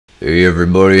Hey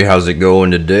everybody, how's it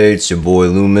going today? It's your boy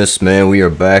Loomis, man. We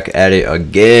are back at it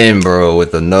again, bro,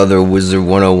 with another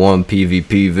Wizard101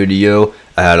 PvP video.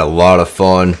 I had a lot of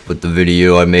fun with the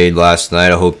video I made last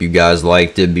night. I hope you guys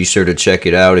liked it. Be sure to check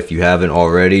it out if you haven't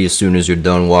already as soon as you're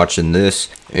done watching this.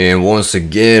 And once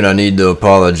again, I need to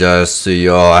apologize to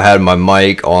y'all. I had my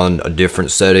mic on a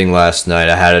different setting last night.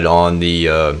 I had it on the,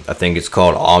 I think it's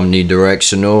called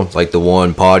omnidirectional, like the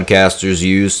one podcasters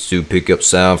use to pick up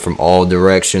sound from all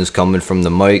directions coming from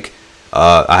the mic.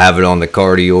 I have it on the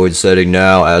cardioid setting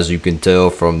now, as you can tell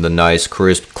from the nice,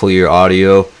 crisp, clear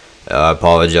audio. I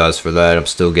apologize for that. I'm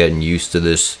still getting used to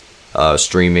this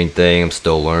streaming thing. I'm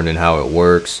still learning how it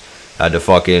works. I had to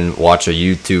fucking watch a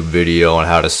YouTube video on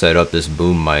how to set up this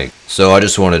boom mic. So I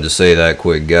just wanted to say that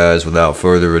quick, guys. Without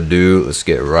further ado, let's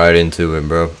get right into it,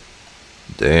 bro.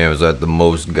 Damn, is that the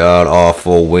most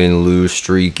god-awful win-lose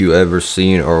streak you ever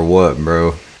seen or what,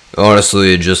 bro?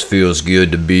 Honestly, it just feels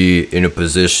good to be in a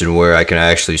position where I can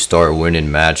actually start winning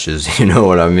matches, you know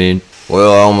what I mean?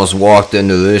 Well, I almost walked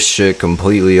into this shit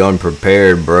completely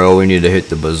unprepared, bro. We need to hit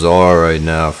the bazaar right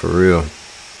now, for real.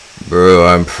 Bro,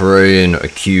 I'm praying a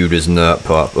queue does not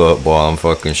pop up while I'm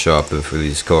fucking shopping for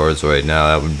these cards right now.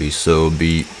 That would be so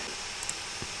beat.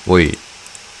 Wait.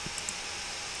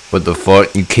 What the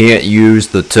fuck? You can't use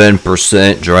the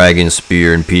 10% Dragon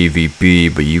Spear in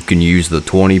PvP, but you can use the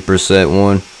 20%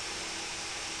 one?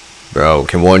 Bro,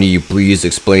 can one of you please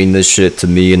explain this shit to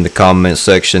me in the comment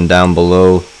section down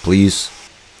below, please?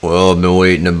 Well, I've been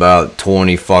waiting about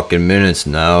 20 fucking minutes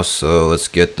now, so let's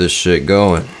get this shit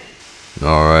going.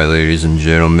 Alright, ladies and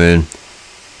gentlemen.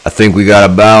 I think we got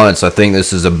a balance. I think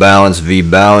this is a balance v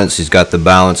balance. He's got the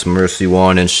balance mercy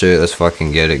wand and shit. Let's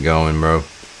fucking get it going, bro.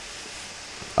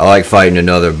 I like fighting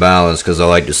another balance because I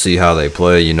like to see how they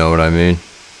play, you know what I mean?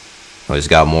 Oh, he's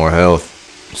got more health.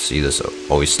 See this?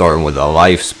 Oh, he's starting with a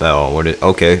life spell.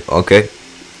 Okay.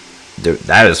 Dude,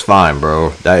 that is fine,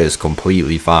 bro. That is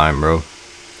completely fine, bro.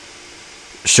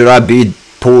 Should I be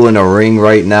pulling a ring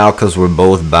right now because we're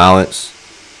both balanced?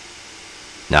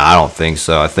 Nah, I don't think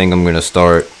so. I think I'm gonna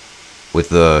start with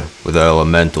the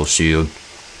elemental shield.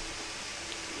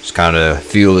 Just kind of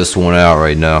feel this one out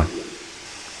right now.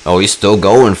 Oh, he's still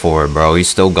going for it, bro. He's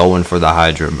still going for the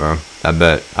Hydra, bro.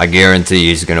 I guarantee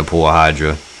he's gonna pull a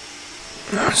Hydra.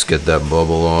 Let's get that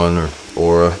bubble on, or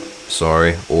aura.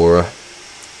 Sorry, aura.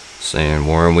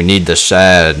 Sandworm. We need the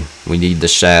shad. We need the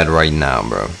shad right now,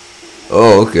 bro.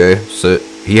 Oh, okay. So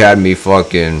he had me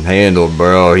fucking handled,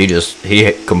 bro. He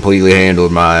completely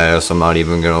handled my ass. I'm not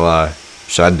even gonna lie.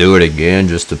 Should I do it again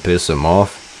just to piss him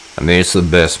off? I mean, it's the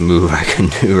best move I can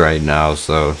do right now.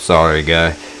 So sorry,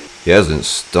 guy. He hasn't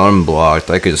stun blocked.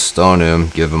 I could stun him,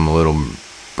 give him a little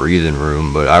breathing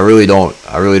room, but I really don't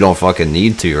fucking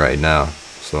need to right now.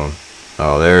 So,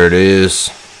 oh, there it is.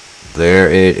 There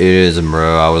it is,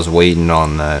 bro. I was waiting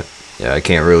on that. Yeah, I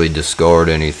can't really discard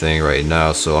anything right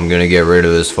now, so I'm gonna get rid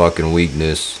of this fucking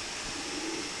weakness.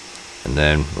 And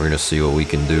then we're gonna see what we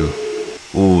can do.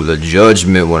 Ooh, the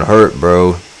judgment would hurt,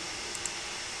 bro.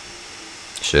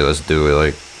 Shit, let's do it.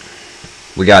 Like,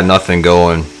 we got nothing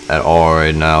going at all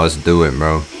right now. Let's do it,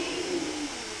 bro.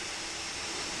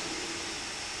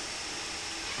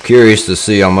 Curious to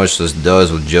see how much this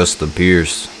does with just the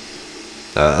pierce.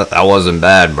 That wasn't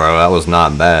bad, bro. That was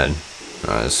not bad.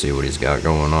 Alright, let's see what he's got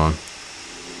going on.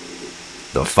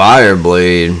 The fire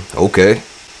blade. Okay.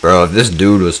 Bro, if this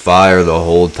dude was fire the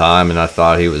whole time and I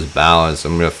thought he was balanced,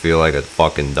 I'm gonna feel like a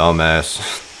fucking dumbass.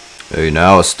 Hey,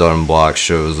 now a stun block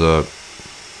shows up.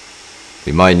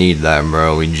 We might need that,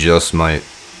 bro. We just might.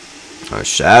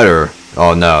 Shatter.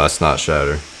 Oh, no, that's not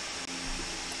shatter.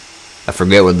 I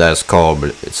forget what that's called, but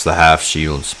it's the half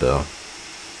shield spell.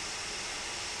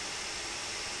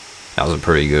 That was a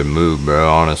pretty good move, bro,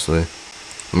 honestly.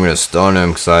 I'm gonna stun him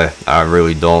because I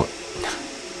really don't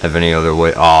have any other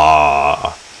way.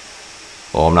 Ah,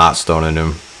 well, I'm not stunning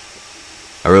him.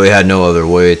 I really had no other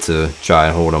way to try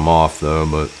and hold him off, though,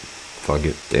 but fuck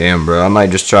it. Damn, bro, I might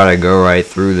just try to go right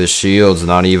through the shields,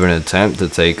 not even attempt to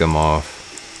take him off.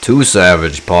 2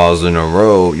 savage paws in a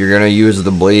row. You're gonna use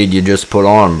the blade you just put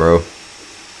on, bro.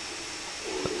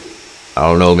 I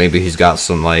don't know, maybe he's got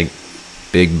some, like,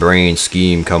 big brain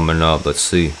scheme coming up. Let's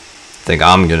see. I think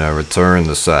I'm gonna return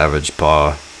the savage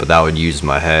paw, but that would use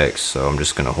my hex, so I'm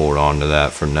just gonna hold on to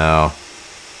that for now.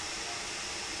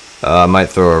 I might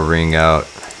throw a ring out,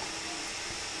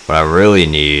 but I really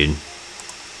need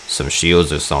some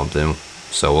shields or something,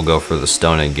 so we'll go for the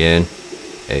stun again.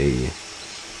 Hey,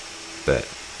 bet.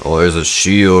 Well, there's a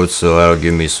shield, so that'll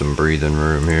give me some breathing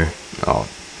room here. Oh,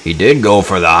 he did go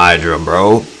for the Hydra,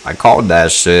 bro. I called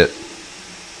that shit.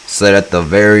 Said at the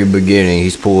very beginning,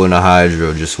 he's pulling a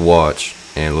Hydra, just watch.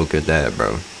 And look at that,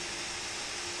 bro.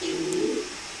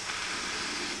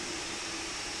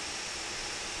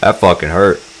 That fucking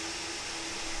hurt.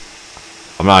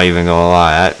 I'm not even gonna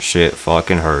lie, that shit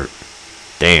fucking hurt.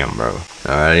 Damn, bro.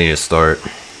 Alright, I need to start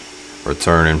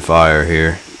returning fire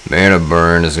here. Mana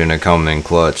burn is gonna come in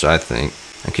clutch, I think.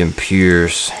 I can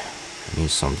pierce. I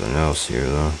need something else here,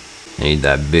 though. I need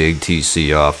that big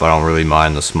TC off. I don't really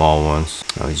mind the small ones.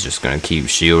 Oh, he's just gonna keep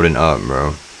shielding up,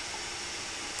 bro.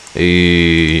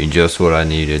 Hey, just what I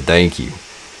needed. Thank you.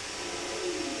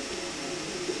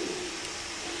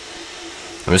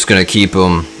 I'm just gonna keep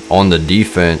him on the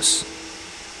defense,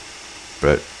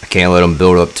 but I can't let him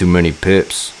build up too many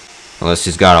pips. Unless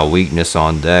he's got a weakness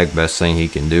on deck, best thing he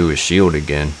can do is shield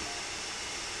again.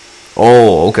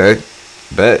 Oh, okay.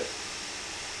 Bet.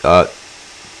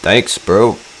 Thanks,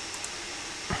 bro.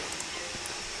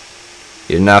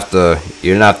 You didn't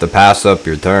have to pass up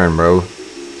your turn, bro.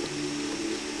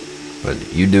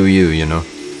 But you do you, you know.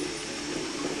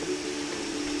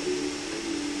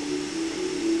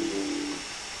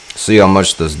 See how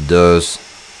much this does.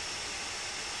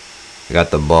 I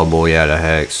got the bubble, yeah, the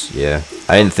hex, yeah.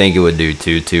 I didn't think it would do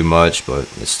too much, but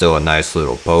it's still a nice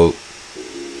little poke.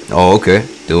 Oh, okay.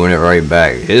 Doing it right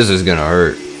back. His is gonna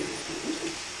hurt.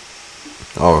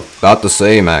 Oh, about the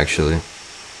same, actually.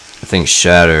 I think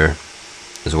Shatter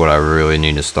is what I really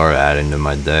need to start adding to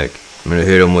my deck. I'm gonna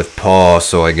hit him with Paw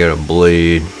so I get a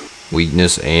Blade,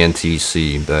 Weakness, and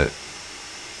TC, but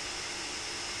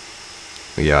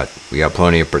we got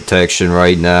plenty of protection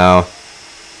right now.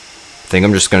 I think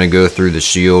I'm just gonna go through the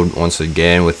shield once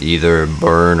again with either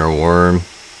Burn or Worm.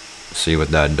 See what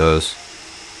that does.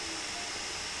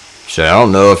 Shit, I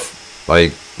don't know if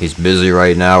like he's busy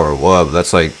right now or what, but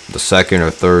that's like the second or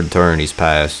third turn he's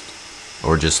passed,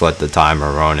 or just let the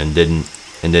timer run and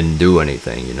didn't do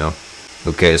anything, you know.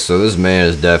 Okay, so this man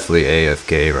is definitely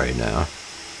AFK right now.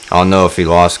 I don't know if he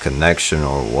lost connection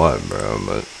or what, bro,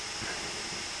 but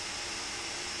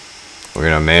we're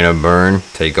gonna mana burn,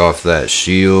 take off that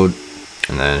shield,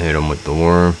 and then hit him with the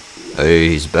worm. Hey,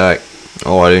 he's back.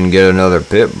 Oh, I didn't get another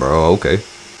pip, bro. Okay.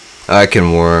 I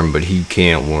can worm, but he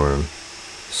can't worm.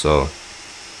 So, I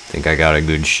think I got a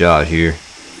good shot here.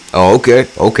 Oh, okay.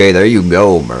 Okay, there you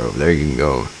go, bro. There you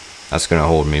go. That's gonna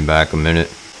hold me back a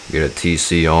minute. Get a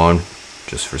TC on,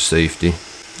 just for safety.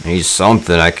 He's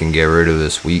something I can get rid of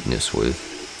this weakness with.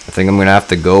 I think I'm gonna have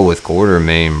to go with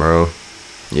Quartermain, bro.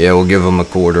 Yeah, we'll give him a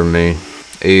Quartermain.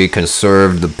 He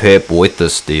conserved the pip with the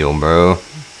steal, bro.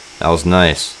 That was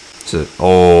nice. So,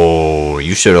 oh,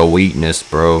 you should have weakness,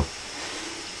 bro.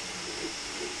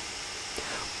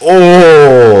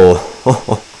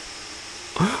 Oh!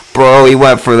 Bro, he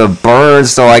went for the burn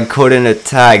so I couldn't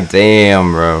attack.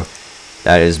 Damn, bro.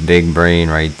 That is big brain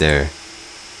right there.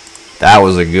 That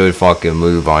was a good fucking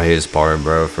move on his part,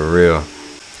 bro, for real. I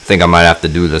think I might have to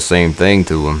do the same thing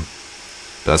to him.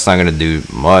 But that's not going to do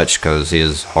much because he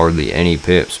has hardly any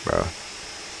pips, bro.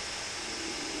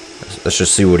 Let's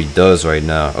just see what he does right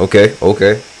now. Okay,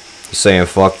 okay. He's saying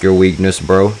fuck your weakness,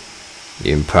 bro.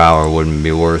 Even power wouldn't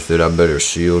be worth it. I better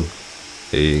shield.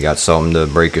 Hey, you got something to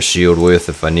break a shield with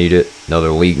if I need it.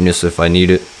 Another weakness if I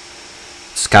need it.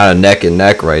 It's kind of neck and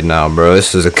neck right now, bro.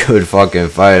 This is a good fucking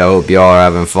fight. I hope y'all are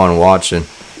having fun watching.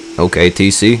 Okay,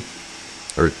 TC.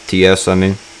 Or TS, I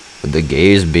mean. Would the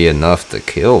gaze be enough to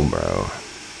kill, bro?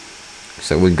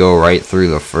 So we go right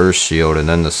through the first shield and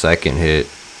then the second hit.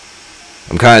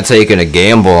 I'm kind of taking a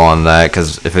gamble on that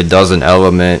because if it does an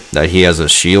element that he has a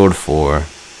shield for,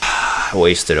 I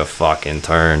wasted a fucking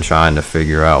turn trying to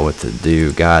figure out what to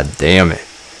do. God damn it.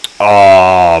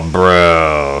 Oh,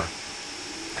 bro.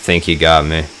 I think he got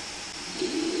me.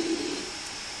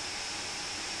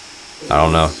 I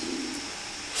don't know.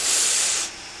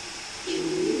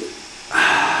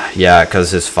 Yeah,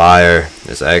 because his fire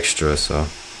is extra, so.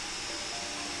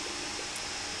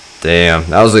 Damn,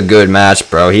 that was a good match,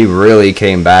 bro. He really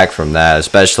came back from that,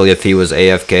 especially if he was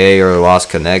AFK or lost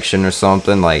connection or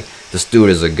something. Like, this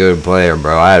dude is a good player,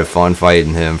 bro. I had fun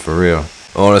fighting him, for real.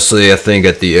 Honestly, I think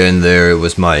at the end there, it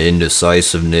was my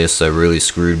indecisiveness that really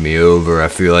screwed me over. I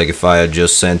feel like if I had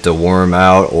just sent a worm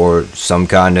out or some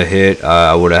kind of hit,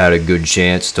 I would have had a good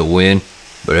chance to win.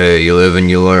 But hey, you live and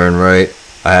you learn, right?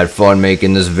 I had fun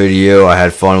making this video. I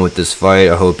had fun with this fight.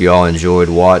 I hope y'all enjoyed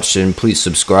watching. Please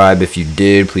subscribe if you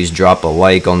did. Please drop a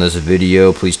like on this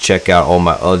video. Please check out all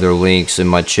my other links in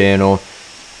my channel.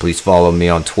 Please follow me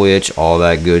on Twitch. All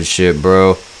that good shit,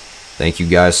 bro. Thank you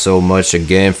guys so much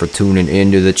again for tuning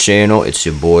into the channel. It's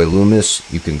your boy Loomis.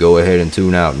 You can go ahead and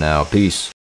tune out now. Peace.